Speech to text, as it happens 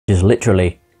is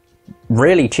literally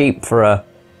really cheap for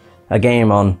a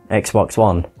game on Xbox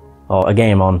One, or a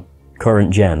game on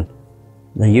current gen.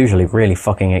 They're usually really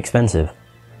fucking expensive.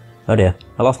 Oh dear,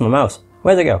 I lost my mouse.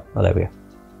 Where'd it go? Oh, there we go.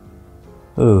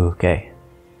 Okay,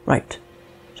 right.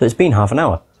 So it's been half an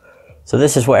hour. So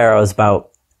this is where I was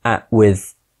about at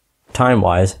with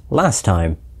time-wise last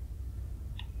time.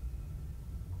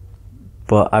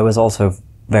 But I was also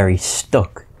very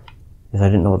stuck, because I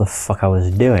didn't know what the fuck I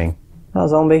was doing. Oh,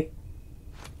 zombie?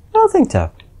 I don't think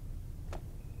so.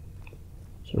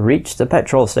 So reach the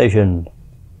petrol station.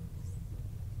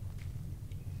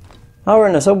 Oh, we're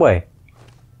in a subway.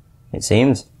 It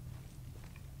seems.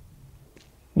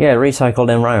 Yeah,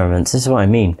 recycled environments, this is what I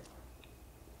mean.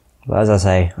 But as I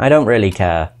say, I don't really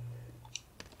care.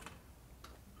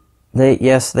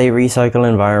 Yes, they recycle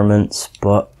environments,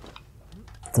 but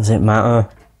does it matter?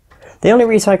 They only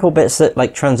recycle bits that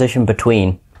like transition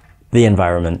between the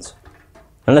environments.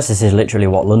 Unless this is literally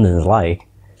what London is like,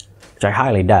 which I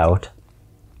highly doubt.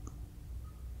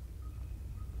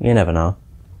 You never know.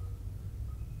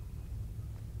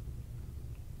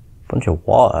 Bunch of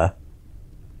water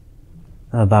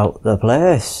about the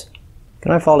place.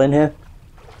 Can I fall in here?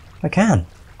 I can.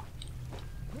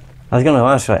 I was gonna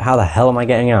ask, like, how the hell am I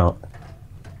getting out?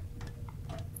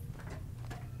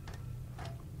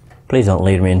 Please don't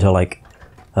lead me into, like,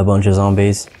 a bunch of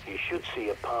zombies. You should see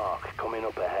a park coming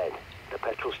up ahead. The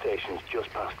petrol station's just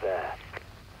past there.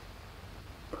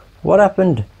 What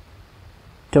happened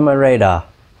to my radar?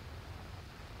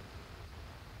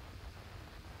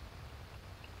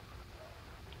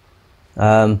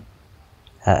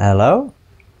 Hello?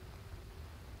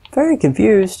 Very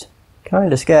confused.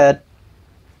 Kinda scared.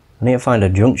 I need to find a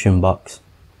junction box.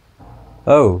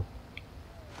 Oh.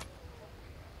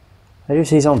 I do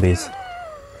see zombies.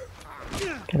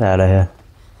 Get out of here.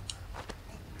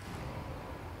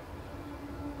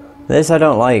 This I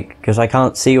don't like, because I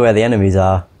can't see where the enemies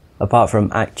are, apart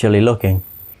from actually looking.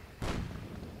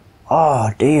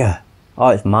 Oh dear. Oh,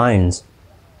 it's mines.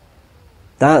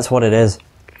 That's what it is.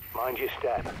 Mind your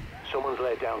step. Someone's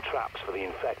laid down traps for the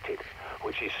infected,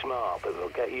 which is smart, but they'll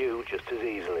get you just as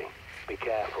easily. Be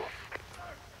careful.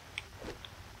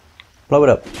 Blow it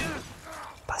up.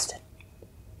 Bastard.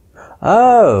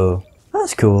 Oh,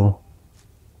 that's cool.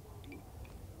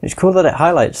 It's cool that it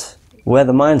highlights where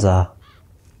the mines are.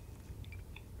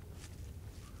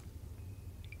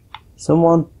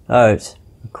 Someone? Oh, it's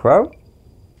a crow?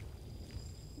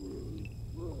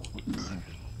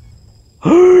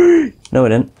 No, it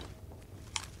didn't.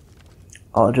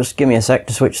 Oh, just give me a sec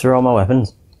to switch through all my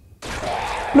weapons.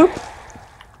 Nope.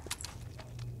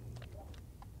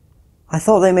 I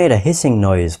thought they made a hissing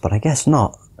noise, but I guess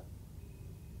not.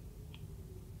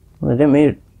 Well, they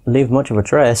didn't leave much of a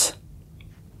trace.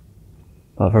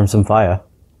 Apart from some fire.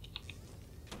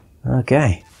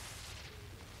 Okay.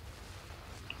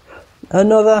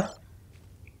 Another.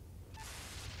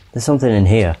 There's something in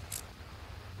here.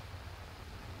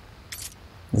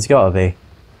 There's gotta be.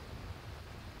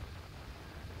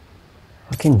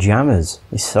 Fucking jammers.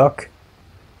 They suck.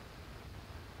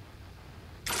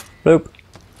 Bloop.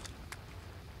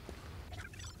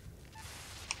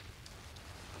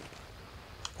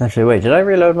 Actually, wait, did I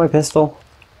reload my pistol?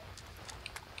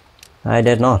 I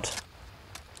did not.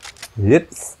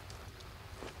 Oops.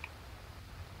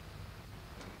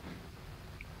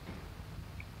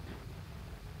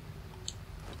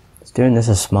 It's doing this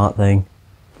a smart thing.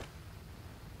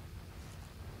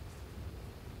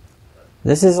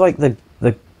 This is like the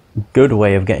good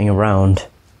way of getting around,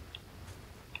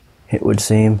 it would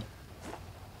seem.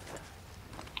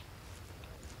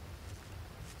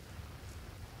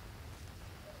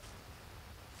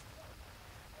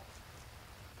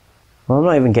 Well, I'm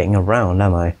not even getting around,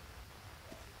 am I?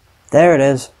 There it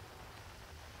is.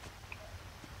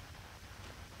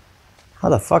 How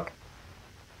the fuck?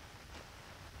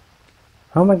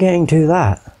 How am I getting to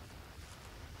that?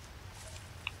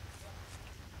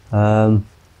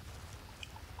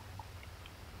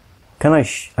 Can I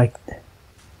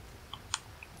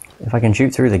if I can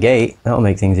shoot through the gate, that'll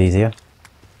make things easier.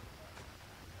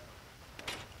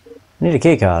 I need a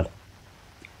key card.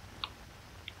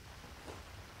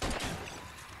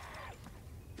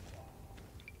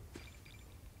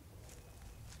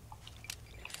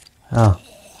 Oh.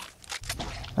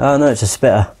 Oh no, it's a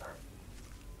spitter.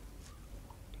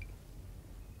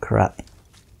 Crap.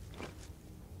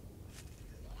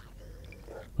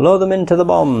 Load them into the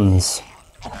bombs.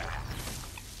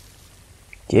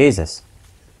 Jesus.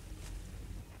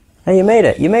 Hey, you made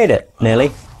it. You made it.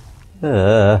 Nearly.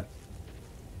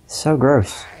 So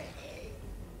gross.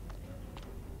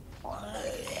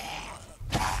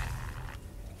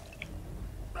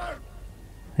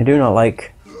 I do not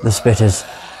like the spitters.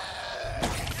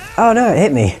 Oh no, it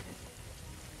hit me!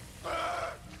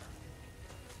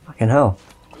 Fucking hell.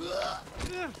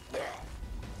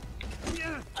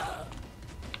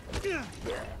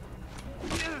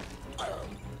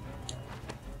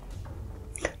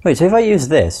 Wait, so if I use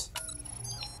this...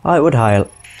 Oh, it would heal.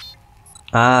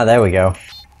 Ah, there we go.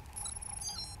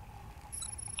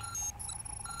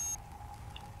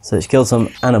 So it's killed some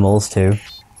animals too.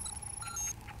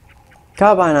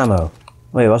 Carbine ammo.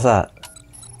 Wait, what's that?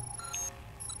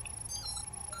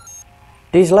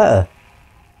 D's letter.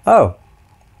 Oh,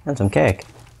 and some cake.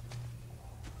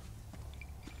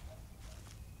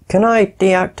 Can I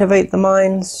deactivate the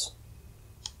mines?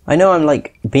 I know I'm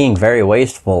like being very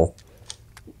wasteful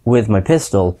with my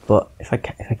pistol, but if I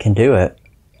can do it,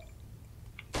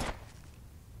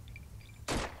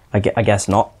 I guess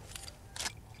not.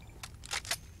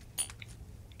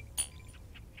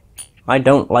 I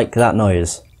don't like that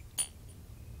noise.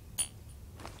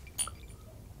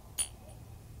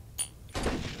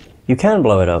 You can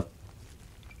blow it up.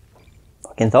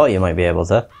 Fucking thought you might be able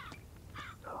to.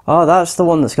 Oh, that's the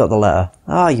one that's got the letter.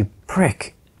 Ah, you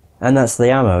prick. And that's the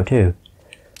ammo too.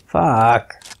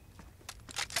 Fuck.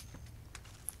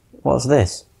 What's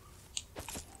this?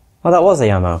 Oh, that was the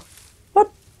ammo.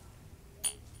 What?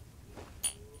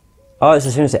 Oh, it's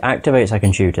as soon as it activates I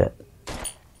can shoot it.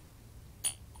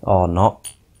 Or not.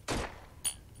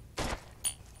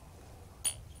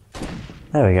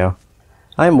 There we go.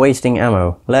 I'm wasting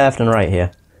ammo, left and right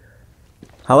here.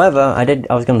 However, I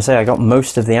was going to say I got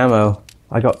most of the ammo.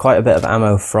 I got quite a bit of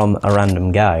ammo from a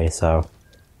random guy, so...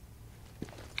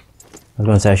 I was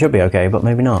going to say I should be okay, but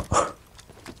maybe not. Oh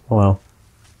well.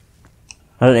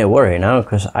 I don't need to worry now,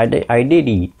 because I did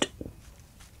eat.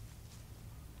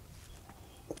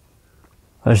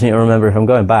 I just need to remember if I'm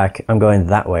going back, I'm going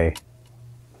that way.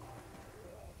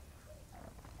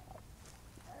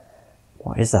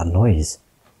 What is that noise?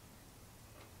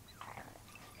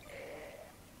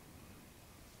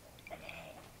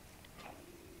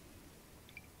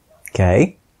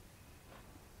 Okay.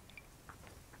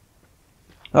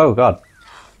 Oh god.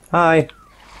 Hi.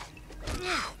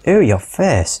 Ew, your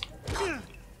face.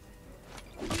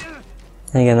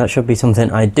 And again, that should be something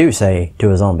I do say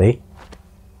to a zombie.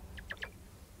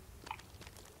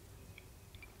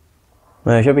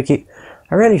 No,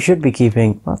 I really should be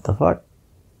keeping... What the fuck?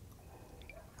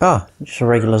 Ah, just a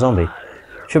regular zombie.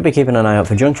 Should be keeping an eye out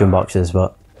for junction boxes,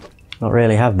 but not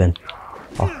really have been.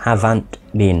 Or haven't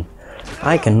been.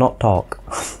 I cannot talk.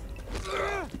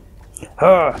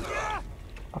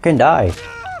 Fucking die.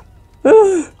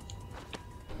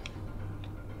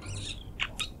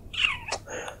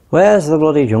 Where's the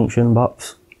bloody junction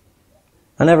box?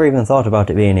 I never even thought about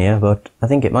it being here, but I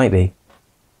think it might be.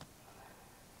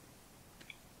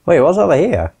 Wait, what's over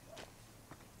here?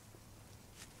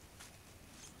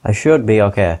 I should be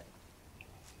okay.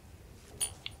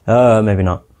 Maybe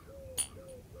not.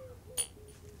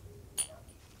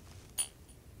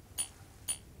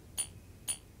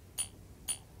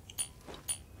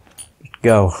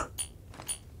 Go.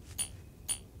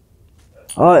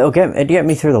 Oh, it'd get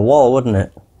me through the wall, wouldn't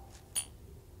it?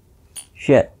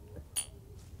 Shit.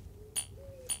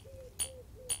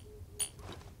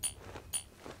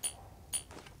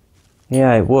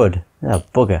 Yeah, it would. Oh,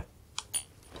 bugger.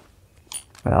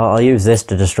 Right, I'll use this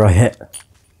to destroy it.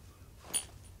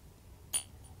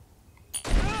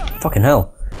 Fucking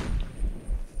hell.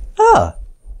 Ah!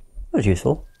 That was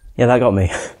useful. Yeah, that got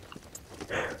me.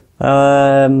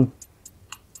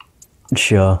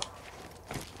 Sure.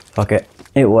 Fuck it.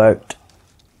 It worked.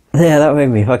 Yeah, that made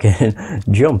me fucking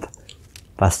jump.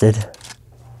 Bastard.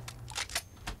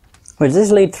 Wait, does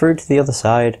this lead through to the other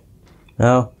side?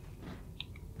 No.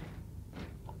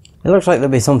 It looks like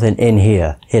there'll be something in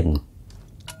here, hidden.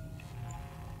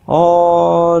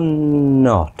 Or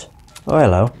not. Oh,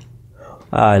 hello.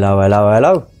 Hello, hello,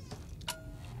 hello.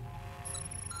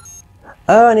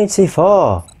 Oh, I need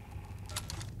C4.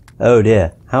 Oh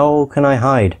dear. How can I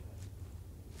hide?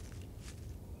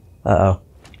 Uh-oh.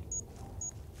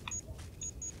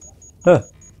 Huh.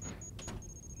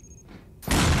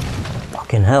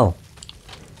 Fucking hell.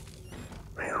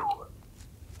 Whew.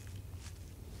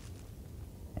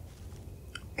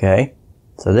 Okay.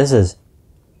 So this has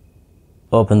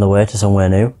opened the way to somewhere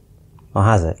new. Or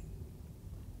has it?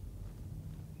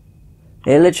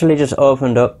 It literally just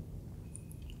opened up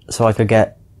so I could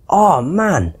get... Oh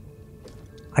man!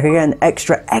 I could get an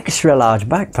extra large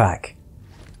backpack.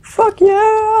 Fuck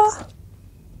yeah!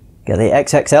 Get the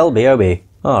XXL BOB.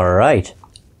 Alright.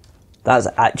 That's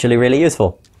actually really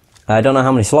useful. I don't know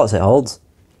how many slots it holds.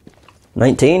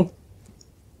 19?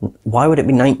 Why would it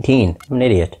be 19? I'm an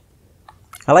idiot.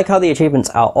 I like how the achievements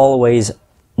are always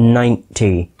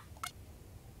 90.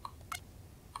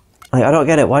 I don't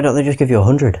get it, why don't they just give you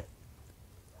 100?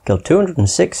 Killed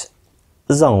 206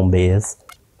 zombies.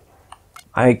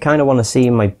 I kind of want to see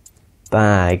my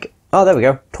bag. Oh, there we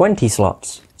go, 20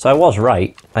 slots. So I was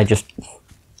right, I just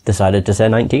decided to say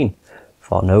 19.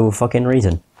 For no fucking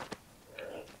reason.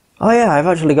 Oh yeah, I've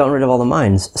actually gotten rid of all the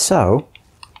mines, so...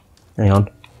 Hang on.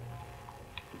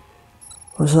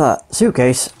 What's that?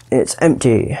 Suitcase. It's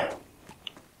empty. I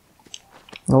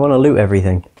want to loot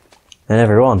everything. And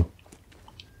everyone.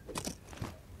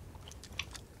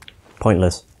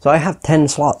 Pointless. So I have 10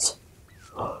 slots.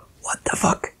 What the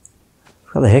fuck?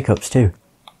 I've got the hiccups too.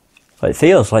 It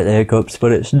feels like the hiccups,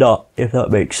 but it's not, if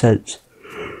that makes sense.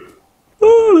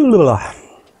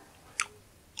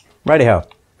 Righty-ho.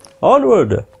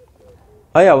 Onward!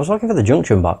 Oh yeah, I was looking for the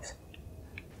junction box.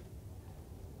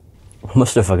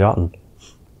 Must have forgotten.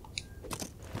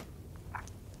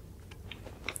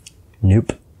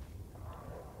 Nope.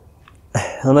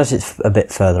 Unless it's a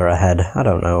bit further ahead, I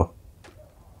don't know.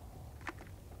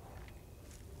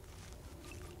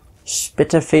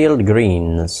 Spitalfield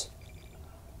Greens.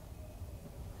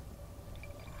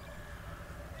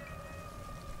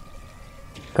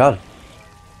 God.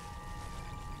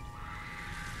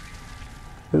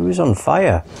 Who's on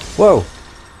fire? Whoa!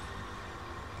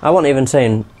 I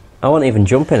wasn't even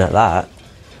jumping at that.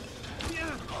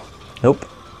 Nope.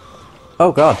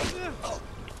 Oh god.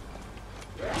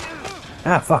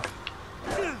 Ah, fuck.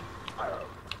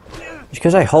 It's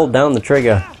because I hold down the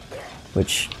trigger,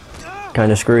 which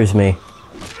kind of screws me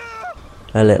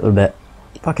a little bit.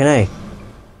 Fucking A.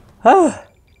 Ah!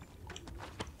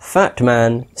 Fact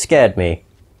man scared me.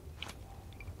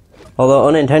 Although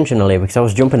unintentionally, because I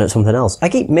was jumping at something else. I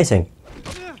keep missing.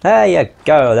 There you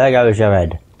go, there goes your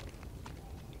head.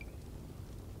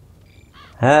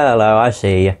 Hello, I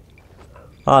see you.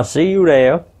 I see you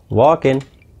there, walking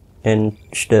and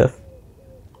stuff.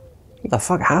 What the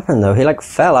fuck happened though? He like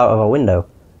fell out of a window.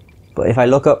 But if I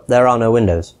look up, there are no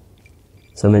windows.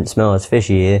 Something smells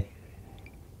fishy here.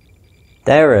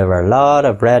 There are a lot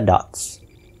of red dots.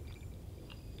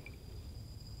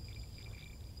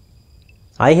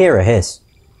 I hear a hiss.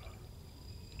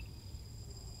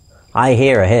 I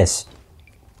hear a hiss.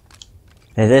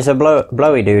 Is this a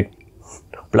blowy dude?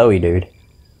 Blowy dude.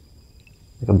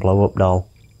 Like a blow up doll.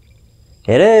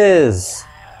 It is!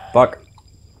 Fuck.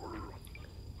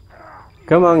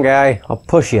 Come on guy, I'll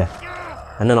push you.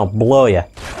 And then I'll blow you.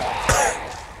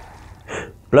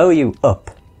 Blow you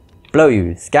up. Blow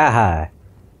you sky high.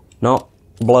 Not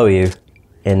blow you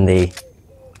in the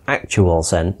actual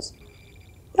sense.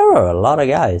 There are a lot of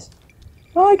guys.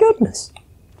 Oh my goodness.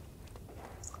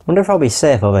 Wonder if I'll be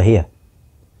safe over here.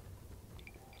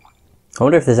 I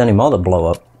wonder if there's any more that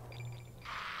blow up.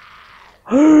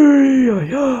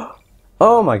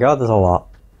 Oh my god, there's a lot.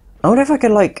 I wonder if I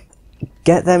could like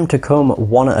get them to come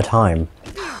one at a time.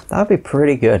 That'd be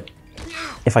pretty good.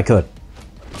 If I could.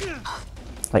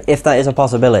 Like if that is a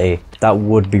possibility, that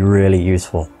would be really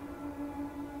useful.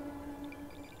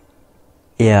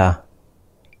 Yeah.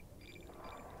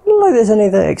 I don't like there's any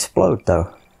that explode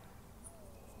though.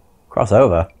 Cross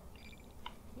over.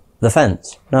 The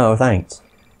fence. No, thanks.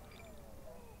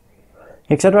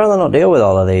 Because I'd rather not deal with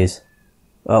all of these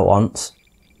at once.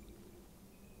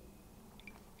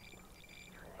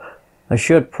 I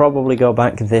should probably go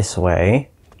back this way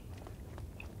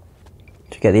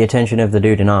to get the attention of the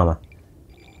dude in armor.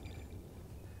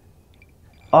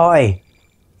 Oi!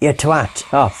 You twat!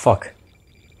 Oh, fuck.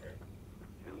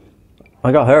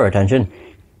 I got her attention.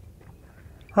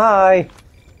 Hi!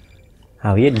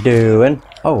 How you doing?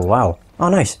 Oh, wow. Oh,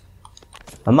 nice.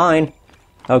 A mine.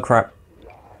 Oh, crap.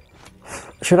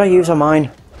 Should I use a mine?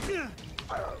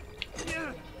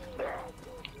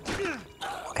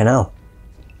 Fucking hell.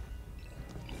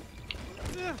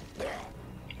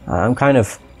 I'm kind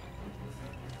of...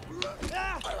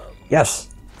 Yes!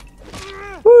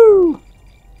 Woo!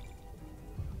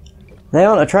 They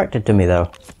aren't attracted to me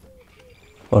though.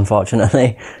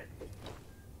 Unfortunately.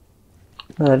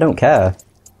 I don't care.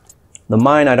 The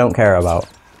mine I don't care about.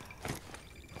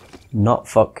 Not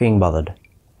fucking bothered.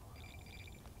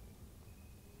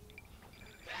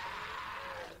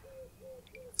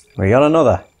 We got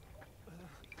another.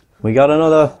 We got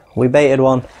another. We baited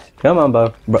one. Come on,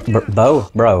 Bo.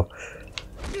 Bro.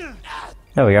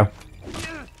 There we go.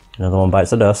 Another one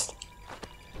bites the dust.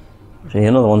 See,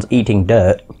 another one's eating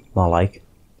dirt. More like.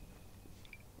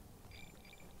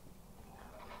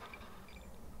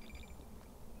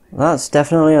 That's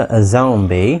definitely a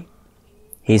zombie.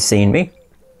 He's seen me.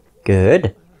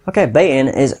 Good. Okay, baiting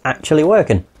is actually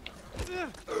working.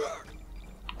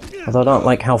 Although I don't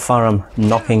like how far I'm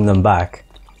knocking them back.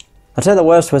 I'd say the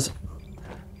worst was...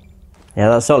 Yeah,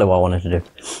 that's totally what I wanted to do.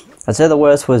 I'd say the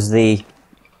worst was the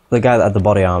guy that had the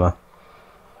body armor.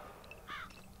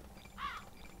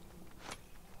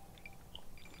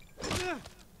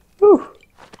 Whew.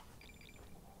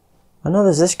 I know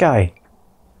there's this guy,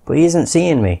 but he isn't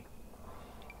seeing me.